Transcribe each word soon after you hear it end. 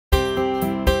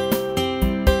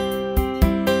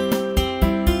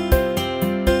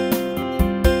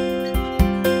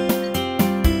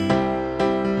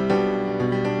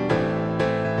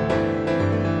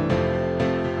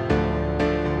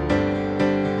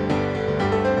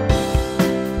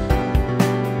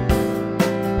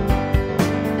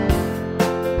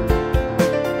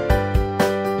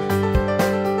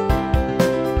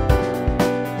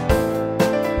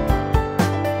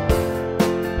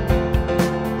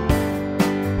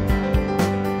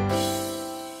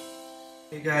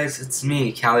Hey guys, it's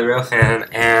me, Cali Railfan,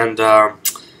 and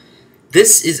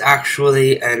this is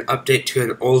actually an update to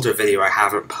an older video I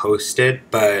haven't posted,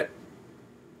 but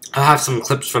I'll have some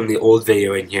clips from the old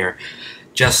video in here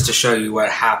just to show you what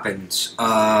happened,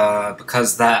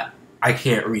 because I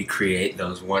can't recreate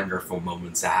those wonderful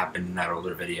moments that happened in that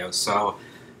older video. So,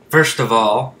 first of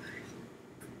all,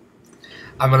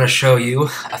 I'm going to show you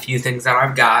a few things that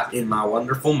I've got in my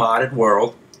wonderful modded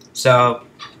world. So,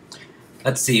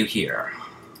 let's see you here.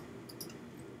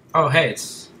 Oh, hey,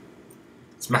 it's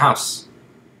my house.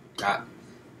 Got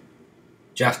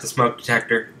Jeff the smoke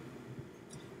detector,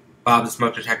 Bob the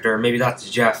smoke detector. Maybe that's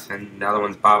Jeff and the other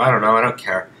one's Bob. I don't know. I don't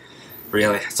care.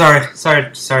 Really. Sorry,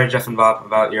 Jeff and Bob,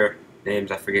 about your names.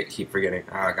 Keep forgetting.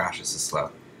 Oh gosh, this is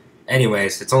slow.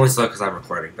 Anyways, it's only slow because I'm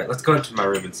recording. But let's go into my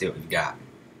room and see what we've got.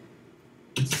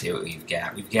 Let's see what we've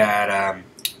got. We've got a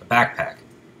backpack.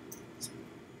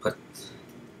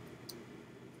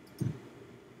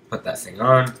 Put that thing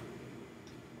on.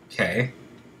 Okay.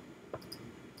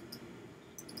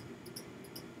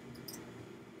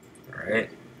 Alright.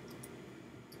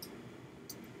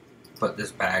 Put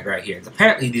this bag right here.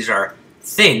 Apparently these are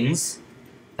things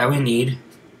that we need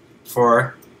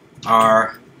for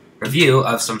our review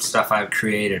of some stuff I've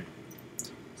created.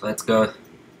 So let's go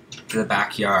to the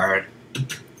backyard.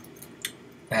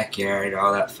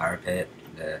 All that fire pit,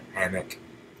 the hammock,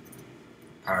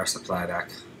 power supply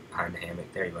back behind the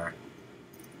hammock. There you are.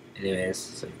 Anyways,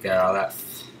 so you've got all that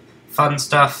fun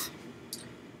stuff.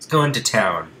 Let's go into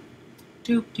town.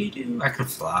 Doop-dee-doo. I can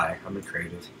fly. I'm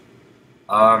creative.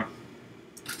 Turn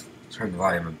the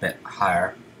volume a bit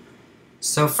higher.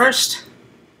 So first,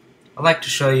 I'd like to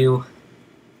show you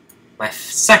my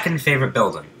second favorite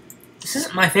building. This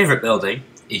isn't my favorite building.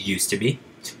 It used to be,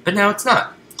 but now it's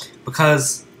not.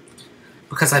 Because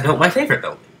I built my favorite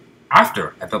building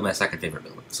after I built my second favorite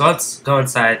building. So let's go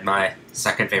inside my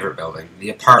second favorite building, the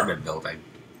apartment building.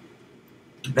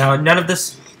 Now, none of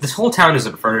this whole town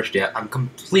isn't furnished yet. I'm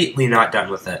completely not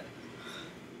done with it.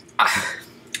 I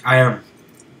am,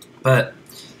 but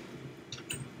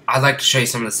I'd like to show you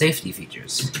some of the safety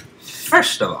features.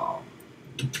 First of all,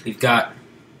 we've got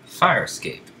fire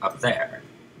escape up there.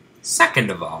 Second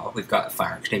of all, we've got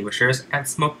fire extinguishers and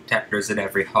smoke detectors in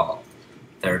every hall.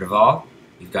 Third of all,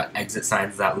 we've got exit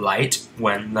signs that light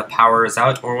when the power is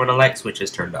out or when a light switch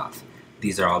is turned off.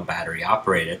 These are all battery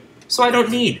operated, so I don't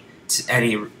need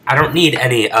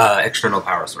any external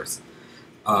power source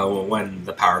when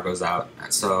the power goes out.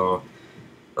 So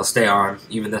they'll stay on.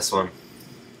 Even this one.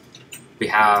 We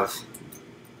have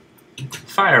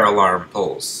fire alarm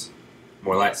poles,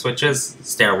 more light switches,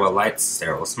 stairwell lights,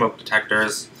 stairwell smoke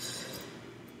detectors.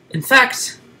 In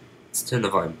fact, let's turn the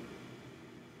volume.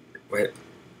 Wait.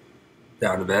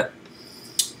 Down a bit.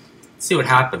 Let's see what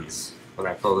happens when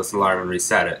I pull this alarm and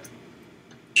reset it.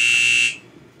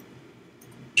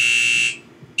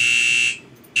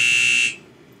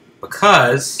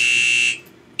 Because,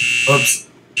 oops,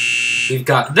 we've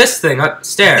got this thing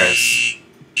upstairs.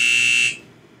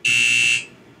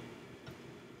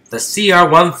 The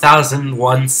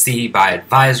CR1001C by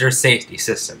ADVISOR Safety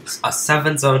Systems, a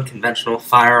 7-zone conventional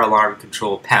fire alarm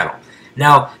control panel.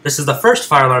 Now, this is the first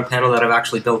fire alarm panel that I've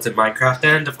actually built in Minecraft,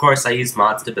 and of course I used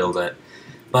mods to build it.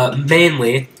 But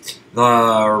mainly,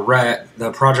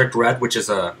 the Project Red, which is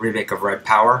a remake of Red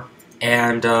Power,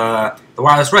 and the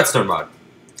Wireless Redstone mod.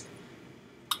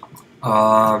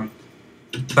 But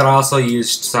I also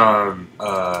used some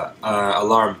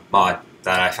alarm mod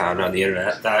that I found on the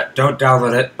internet. That don't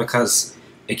download it because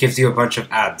it gives you a bunch of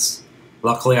ads.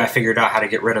 Luckily, I figured out how to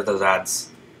get rid of those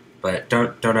ads, but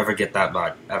don't ever get that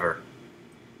mod ever.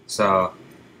 So,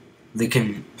 we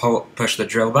can push the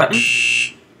drill button.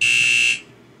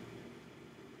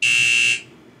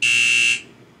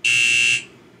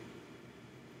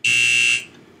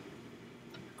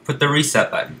 Put the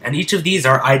reset button. And each of these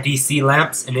are IDC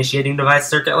lamps, initiating device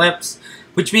circuit lamps,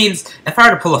 which means if I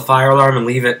were to pull a fire alarm and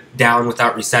leave it down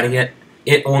without resetting it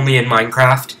only in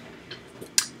Minecraft,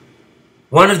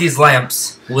 one of these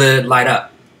lamps would light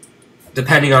up,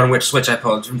 depending on which switch I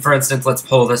pulled. For instance, let's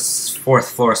pull this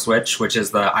 4th floor switch, which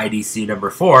is the IDC number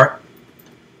 4.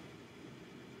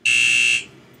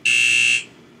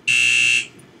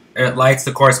 It lights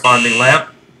the corresponding lamp.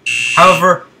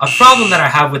 However, a problem that I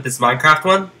have with this Minecraft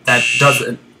one that's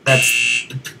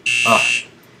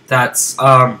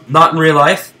not in real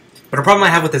life, but a problem I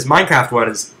have with this Minecraft one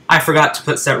is I forgot to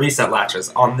put set reset latches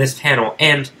on this panel,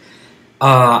 and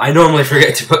I normally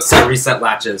forget to put set reset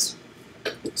latches.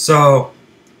 So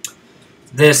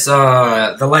this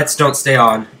the lights don't stay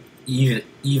on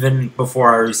even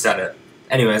before I reset it.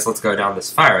 Anyways, let's go down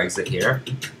this fire exit here.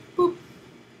 Boop.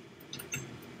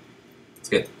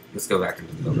 Let's let's go back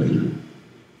into the building.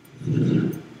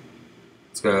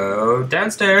 Let's go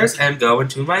downstairs and go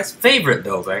into my favorite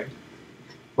building.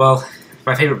 Well,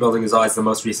 my favorite building is always the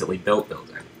most recently built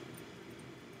building.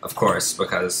 Of course,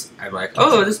 because I'm like,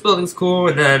 oh, this building's cool,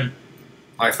 and then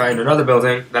I find another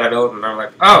building that I built, and I'm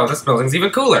like, oh, this building's even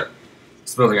cooler.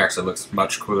 This building actually looks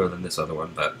much cooler than this other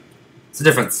one, but it's a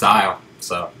different style,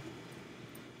 so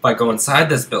if I go inside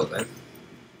this building,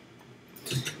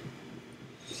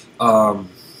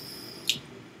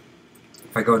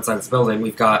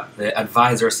 we've got the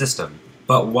ADVISOR system.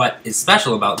 But what is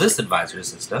special about this ADVISOR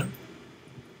system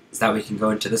is that we can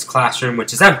go into this classroom,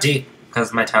 which is empty,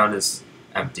 because my town is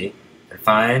empty, and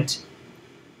find...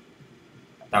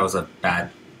 That was a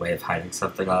bad way of hiding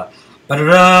something. The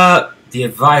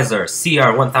ADVISOR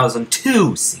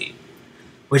CR1002C,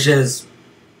 which is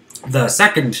the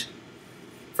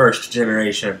first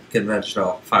generation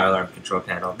conventional fire alarm control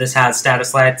panel. This has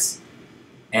status lights,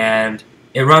 and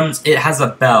it has a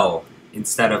bell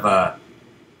instead of a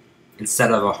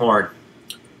horn,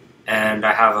 and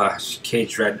I have a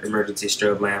cage red emergency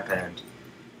strobe lamp, and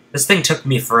this thing took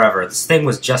me forever. This thing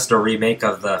was just a remake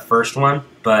of the first one,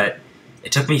 but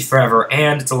it took me forever,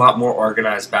 and it's a lot more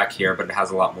organized back here, but it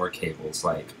has a lot more cables.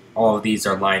 Like, all of these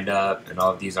are lined up, and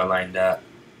all of these are lined up.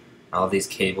 All of these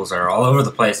cables are all over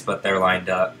the place, but they're lined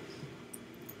up.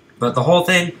 But the whole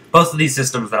thing, both of these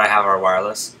systems that I have are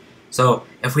wireless. So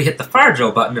if we hit the fire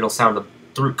drill button, it'll sound the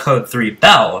code 3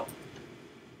 bell.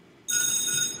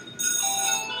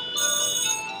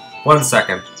 1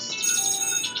 second.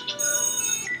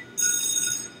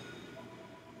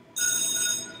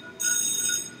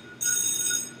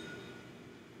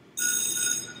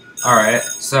 Alright,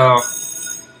 so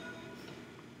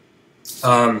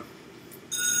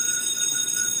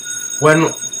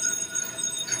when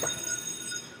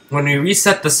we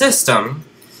reset the system,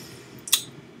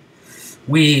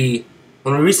 when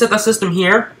we reset the system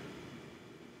here,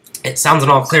 it sounds an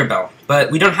all clear bell.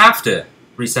 But we don't have to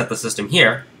reset the system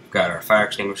here. We've got our fire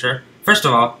extinguisher. First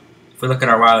of all, if we look at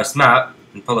our wireless map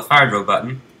and pull the fire drill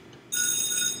button,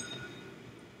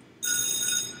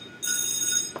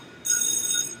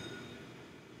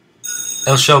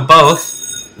 it'll show both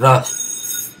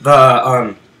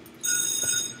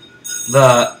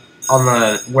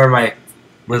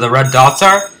where the red dots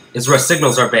are is where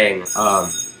signals are being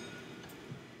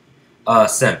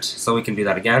sent. So we can do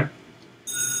that again.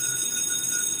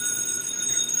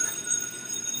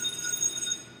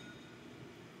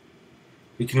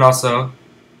 We can also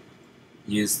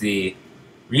use the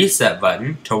reset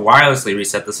button to wirelessly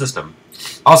reset the system.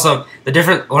 Also,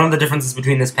 one of the differences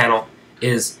between this panel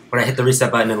is when I hit the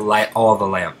reset button, it'll light all the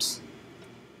lamps.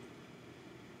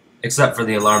 Except for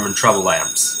the alarm and trouble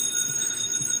lamps.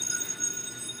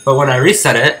 But when I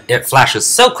reset it, it flashes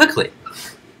so quickly.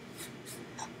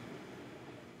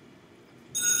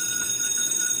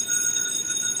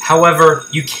 However,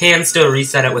 you can still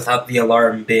reset it without the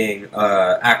alarm being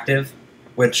active,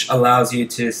 which allows you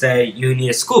to say you need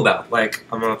a school bell. Like,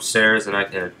 I'm upstairs and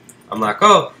I'm like,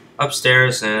 oh,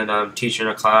 upstairs and I'm teaching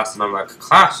a class, and I'm like,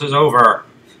 class is over,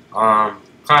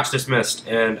 class dismissed,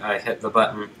 and I hit the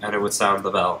button and it would sound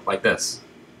the bell like this.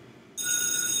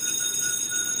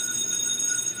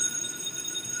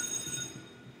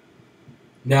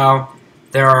 Now,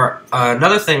 there are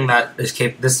another thing that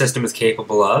this system is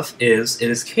capable of is it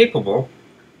is capable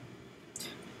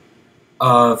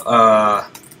of oh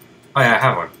yeah, I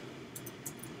have one,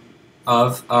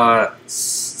 of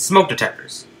smoke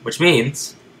detectors, which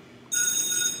means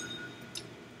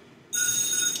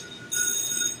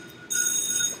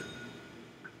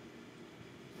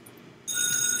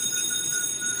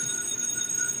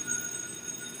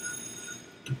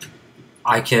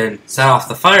I can set off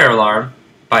the fire alarm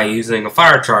by using a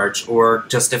fire charge, or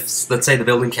just if, let's say, the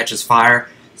building catches fire,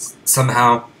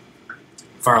 somehow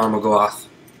fire alarm will go off.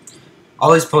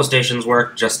 All these post stations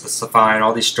work just fine,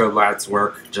 all these strobe lights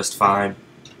work just fine,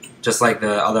 just like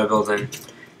the other building.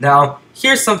 Now,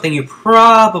 here's something you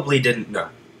probably didn't know.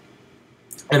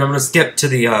 And I'm going to skip to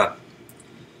the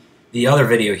other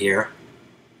video here.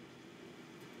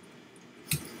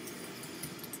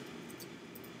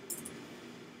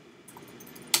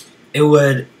 It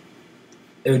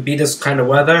would be this kind of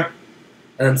weather,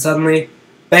 and then suddenly,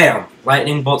 bam!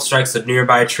 Lightning bolt strikes a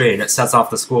nearby tree, and it sets off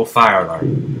the school fire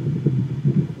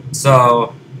alarm.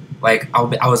 So, like,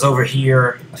 I was over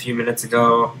here a few minutes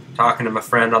ago, talking to my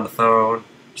friend on the phone,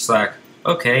 just like,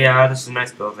 okay, yeah, this is a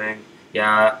nice building,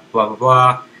 yeah, blah, blah,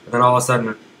 blah, and then all of a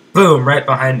sudden, boom, right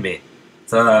behind me,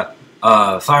 the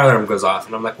fire alarm goes off,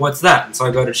 and I'm like, what's that? And so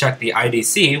I go to check the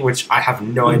IDC, which I have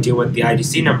no idea what the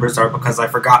IDC numbers are because I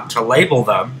forgot to label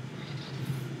them.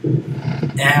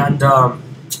 and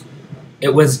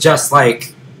it was just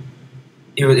like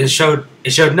it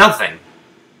showed nothing.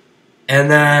 And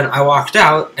then I walked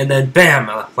out, and then bam,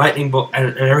 a lightning bolt,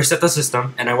 and I reset the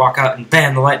system, and I walk out, and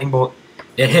bam, the lightning bolt,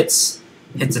 it hits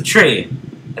a tree,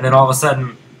 and then all of a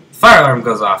sudden, the fire alarm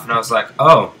goes off, and I was like,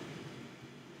 oh,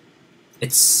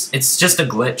 it's just a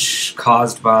glitch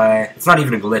caused by, it's not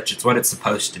even a glitch, it's what it's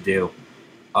supposed to do,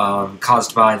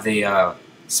 caused by the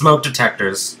smoke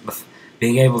detectors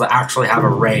being able to actually have a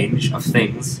range of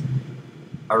things,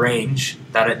 a range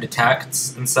that it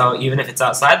detects, and so even if it's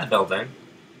outside the building,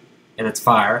 and it's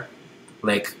fire,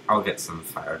 like, I'll get some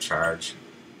fire charge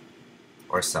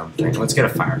or something. Let's get a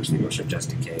fire extinguisher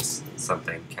just in case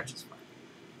something catches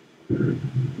fire.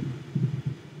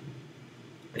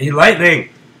 I need lightning!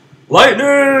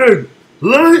 Lightning!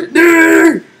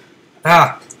 Lightning!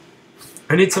 Ah!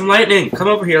 I need some lightning! Come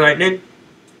over here, lightning!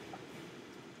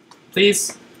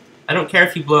 Please? I don't care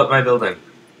if you blow up my building.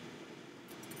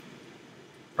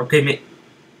 Okay,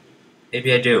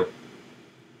 maybe I do.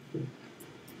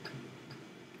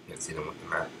 See them with the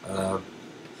map.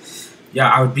 Yeah,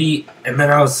 I would be, and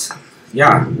then I was,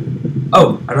 yeah.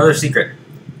 Oh, another secret.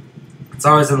 It's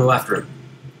always in the left room.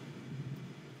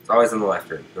 It's always in the left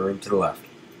room, the room to the left.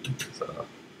 So,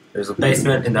 there's a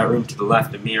basement in that room to the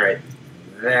left of me right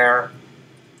there.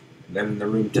 And then the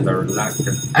room to the left,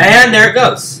 and there it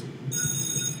goes.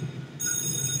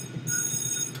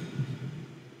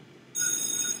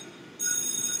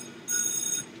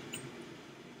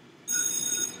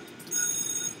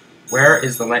 Where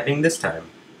is the lightning this time?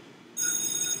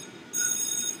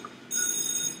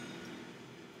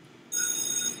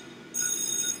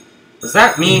 Was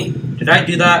that me? Did I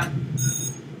do that?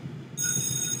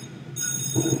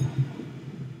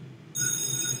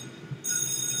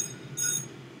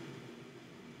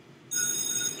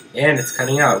 And it's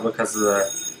cutting out because of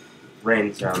the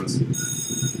rain sounds.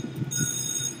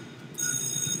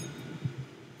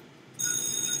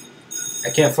 I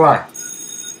can't fly.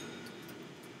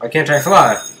 Why can't I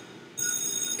fly?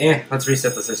 Let's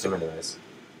reset the system anyways.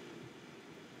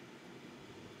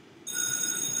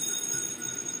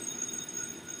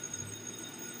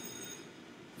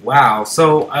 Wow,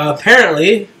 so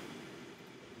apparently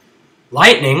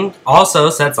lightning also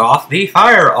sets off the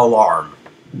fire alarm.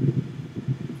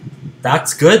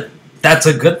 That's good. That's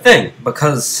a good thing,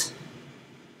 because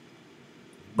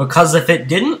if it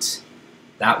didn't,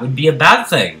 that would be a bad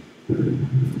thing.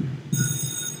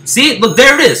 See? Look,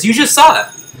 there it is. You just saw it.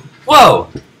 Whoa.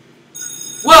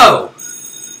 Whoa.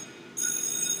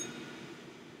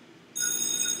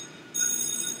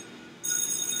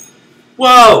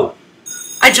 Whoa.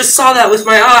 I just saw that with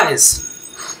my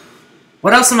eyes.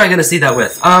 What else am I going to see that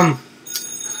with?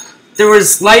 There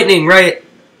was lightning right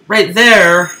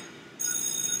there.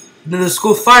 And then the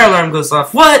school fire alarm goes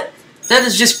off. What? That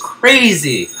is just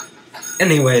crazy.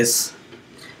 Anyways.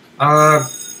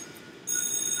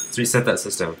 Let's reset that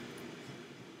system.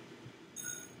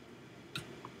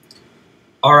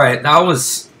 Alright, that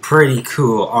was pretty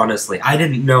cool, honestly. I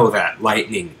didn't know that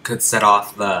lightning could set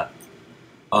off the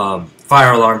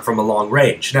fire alarm from a long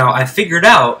range. Now, I figured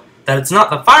out that it's not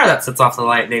the fire that sets off the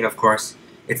lightning, of course.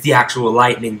 It's the actual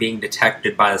lightning being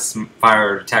detected by the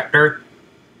fire detector.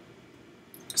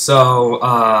 So,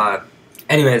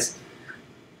 anyways,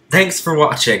 thanks for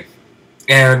watching.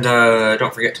 And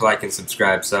don't forget to like and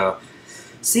subscribe, so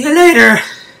see you later!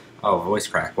 Oh, voice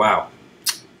crack, wow.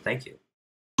 Thank you.